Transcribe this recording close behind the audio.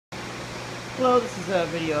Hello, this is a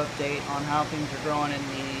video update on how things are growing in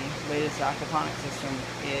the latest aquaponics system.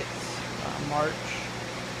 It's March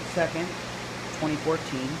 2nd,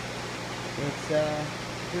 2014. It's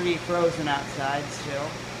pretty frozen outside still,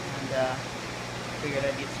 and figured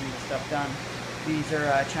I'd get some of the stuff done. These are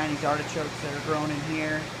Chinese artichokes that are grown in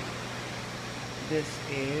here. This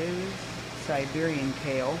is Siberian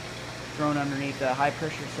kale, grown underneath a high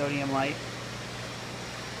pressure sodium light.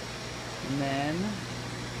 And then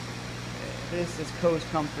this is Co's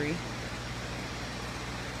comfrey.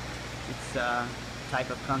 It's a type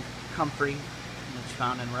of comfrey that's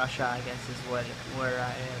found in Russia, I guess is where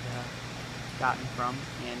I had gotten from,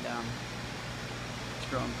 and it's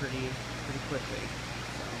growing pretty quickly.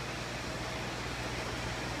 So,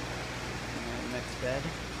 and next bed,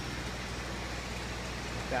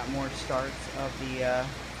 got more starts of the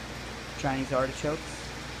Chinese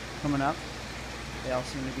artichokes coming up. They all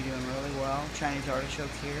seem to be doing really well. Chinese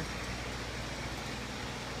artichokes here.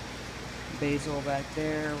 Basil back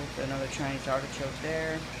there with another Chinese artichoke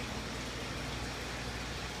there.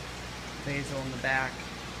 Basil in the back.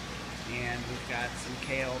 And we've got some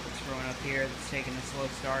kale that's growing up here that's taking a slow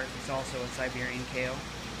start. It's also a Siberian kale.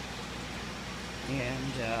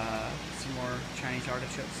 And some more Chinese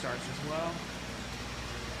artichoke starts as well.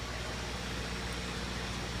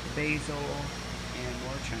 Basil and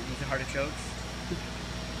more Chinese artichokes.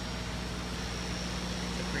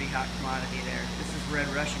 It's a pretty hot commodity there. This is red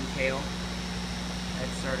Russian kale. That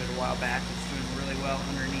started a while back. It's doing really well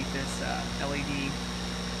underneath this LED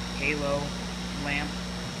halo lamp.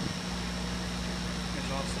 There's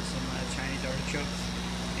also some Chinese artichokes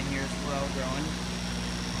in here as well growing.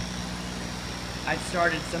 I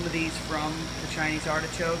started some of these from the Chinese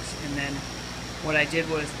artichokes, and then what I did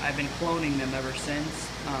was I've been cloning them ever since,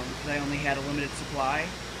 because I only had a limited supply,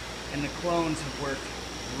 and the clones have worked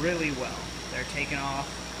really well. They're taking off.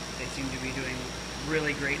 They seem to be doing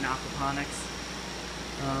really great in aquaponics.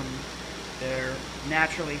 They're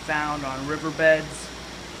naturally found on riverbeds,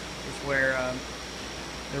 is where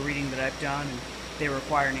the reading that I've done. They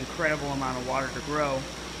require an incredible amount of water to grow,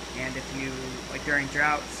 and if you, like during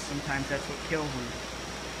droughts, sometimes that's what kills them.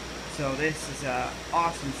 So this is an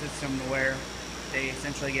awesome system where they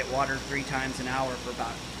essentially get watered 3 times an hour for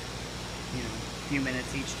about, a few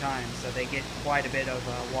minutes each time, so they get quite a bit of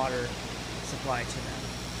water supply to them.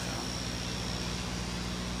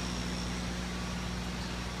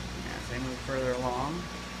 They move further along.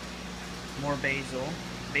 More basil.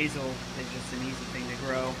 Basil is just an easy thing to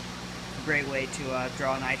grow. A great way to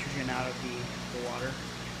draw nitrogen out of the water.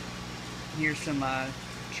 Here's some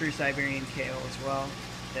true Siberian kale as well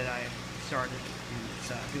that I started, and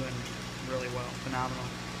it's doing really well, phenomenal.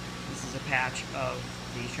 This is a patch of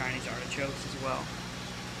the Chinese artichokes as well.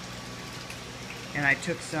 And I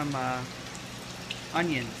took some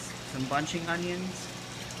onions, some bunching onions,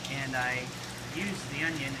 and I used the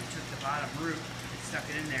onion and took the bottom root and stuck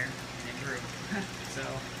it in there, and it grew. So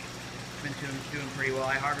it's been doing pretty well.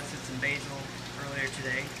 I harvested some basil earlier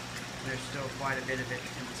today. There's still quite a bit of it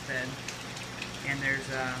in this bed. And there's,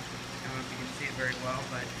 I don't know if you can see it very well,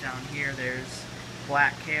 but down here there's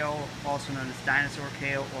black kale, also known as dinosaur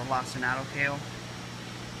kale or lacinato kale.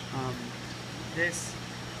 This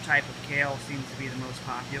type of kale seems to be the most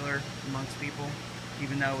popular amongst people,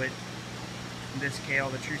 even though this kale,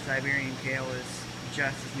 the true Siberian kale, is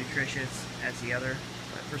just as nutritious as the other,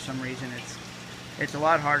 but for some reason it's a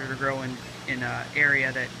lot harder to grow in an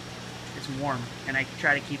area that is warm, and I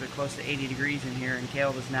try to keep it close to 80 degrees in here, and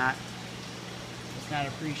kale does not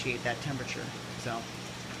appreciate that temperature. So,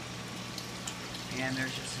 and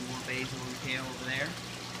there's just some more basil and kale over there.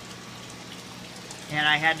 And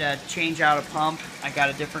I had to change out a pump. I got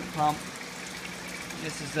a different pump.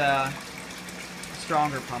 This is a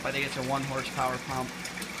stronger pump. I think it's a 1 horsepower pump.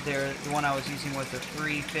 The one I was using was a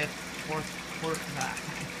 3/5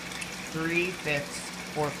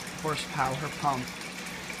 horsepower pump,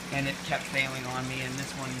 and it kept failing on me. And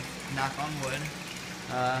this one, knock on wood,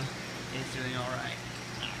 is doing all right.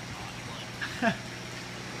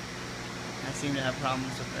 I seem to have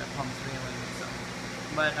problems with the pump failing,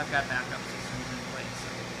 but I've got backup systems in place.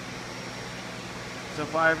 So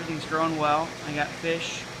far, everything's growing well. I got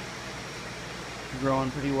fish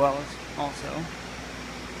growing pretty well also.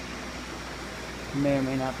 You may or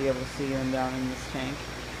may not be able to see them down in this tank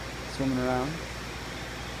swimming around.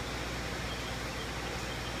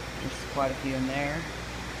 There's quite a few in there,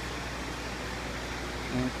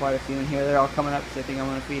 and quite a few in here. They're all coming up because I think I'm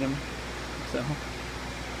going to feed them. So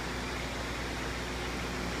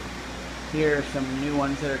here are some new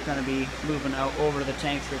ones that are going to be moving out over the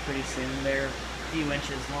tanks here pretty soon. They're a few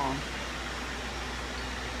inches long.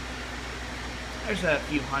 There's a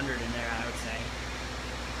few hundred in there, I would say.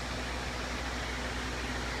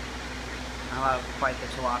 I'll have quite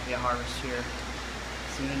the tilapia harvest here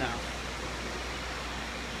soon enough.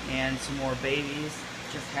 And some more babies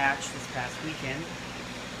just hatched this past weekend.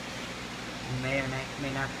 You may or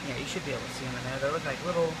may not, yeah, you should be able to see them in there. They look like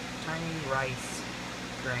little tiny rice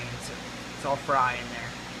grains. It's all fry in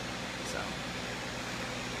there. So,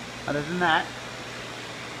 other than that,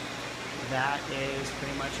 that is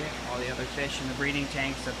pretty much it. All the other fish in the breeding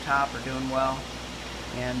tanks up top are doing well.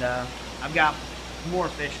 And I've got more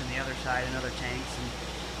fish on the other side in other tanks. And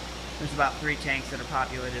there's about 3 tanks that are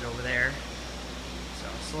populated over there. So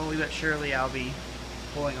slowly but surely I'll be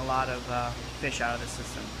pulling a lot of fish out of the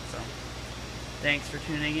system. So thanks for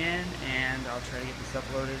tuning in, and I'll try to get this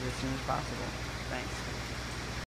uploaded as soon as possible. Thanks.